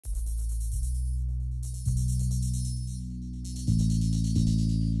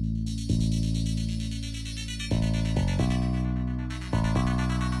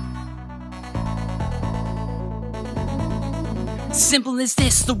Simple as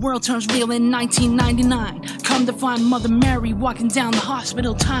this, the world turns real in 1999. Come to find Mother Mary walking down the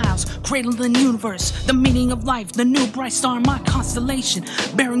hospital tiles, cradling the universe, the meaning of life, the new bright star in my constellation,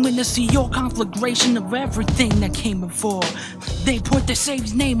 bearing witness to your conflagration of everything that came before. They put their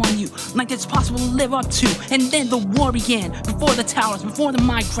Savior's name on you, like it's possible to live up to. And then the war began, before the towers, before the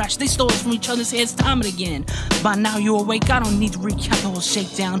mind crash. They stole us from each other's hands time and again. By now you're awake, I don't need to recount the whole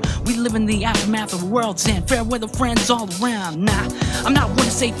shakedown. We live in the aftermath of the world's end, fair weather friends all around. Nah, I'm not one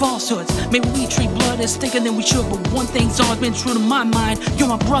to say falsehoods. Maybe we treat blood as thicker than we should, but one thing's always been true to my mind. You're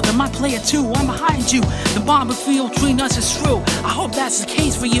my brother, my player too, I'm behind you. The bond between us is true. I hope that's the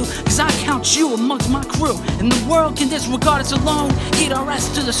case for you, cause I count you amongst my crew. And the world can disregard us alone, get our ass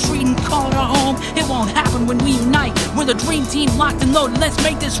to the street and call it our home. It won't happen when we unite. We're the dream team locked and loaded, let's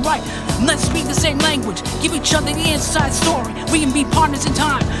make this right. Let's speak the same language, give each other the inside story. We can be partners in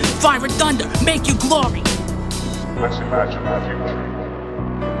time, fire and thunder, make you glory. Let's imagine our future.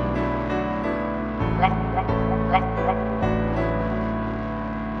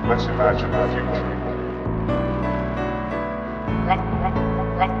 Let's imagine our future.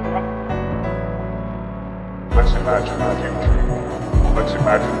 Let's imagine our future. Let's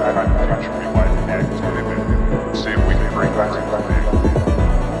imagine the kind of future we might be able to live in. See if we can bring back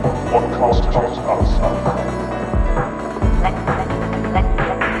what constitutes us.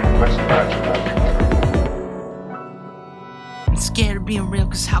 Let's imagine our future. I'm scared of being real,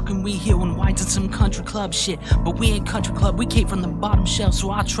 cause how can we hear when whites in some country club shit? But we ain't country club, we came from the bottom shelf,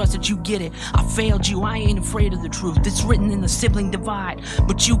 so I trust that you get it. I failed you, I ain't afraid of the truth. It's written in the sibling divide.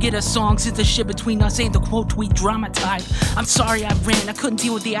 But you get a song since the shit between us ain't the quote tweet drama type. I'm sorry I ran, I couldn't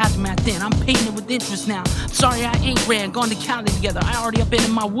deal with the aftermath then. I'm painting it with interest now. I'm sorry I ain't ran, gone to Cali together. I already upended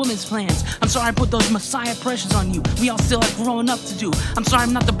my woman's plans. I'm sorry I put those messiah pressures on you. We all still have growing up to do. I'm sorry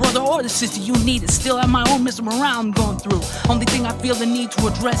I'm not the brother or the sister you needed. Still have my own Mr. Morale I'm going through. Only thing I feel the need to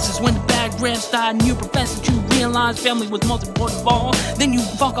address is when the bad grams died and you profess that you realize family was most important of all. Then you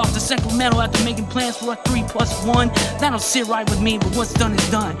fuck off to Sacramento after making plans for a 3+1. That don't sit right with me, but what's done is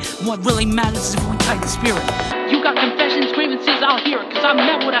done. What really matters is if we tighten the spirit. You got confessions, grievances, I'll hear it, cause I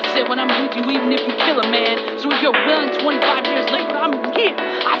meant what I said when I'm with you, even if you kill a man. So if you're willing, 25 years later, I'm here.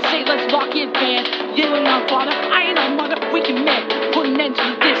 I say let's lock in, man. You ain't our father, I ain't our mother, we can mend, put an end to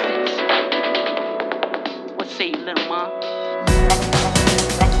the distance. What say you, little mom?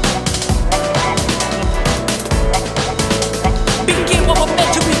 Begin what we're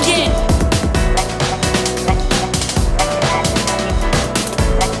meant to begin.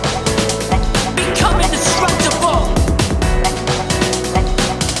 Become indestructible.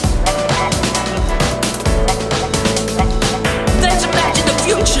 Let's imagine the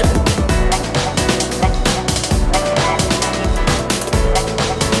future.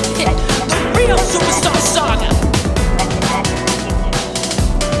 Yeah, the real superstar Saga.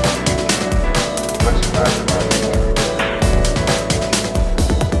 Let's imagine our future.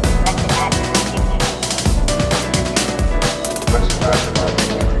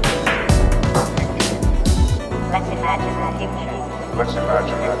 Let's imagine our future. Let's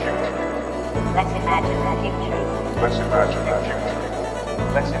imagine the future. Let's imagine our future. Let's imagine the future. Let's imagine our future.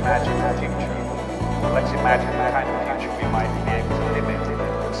 Let's imagine the future. Let's imagine the kind of future we might be able to live in.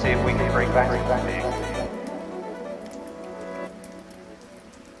 See if we can bring back the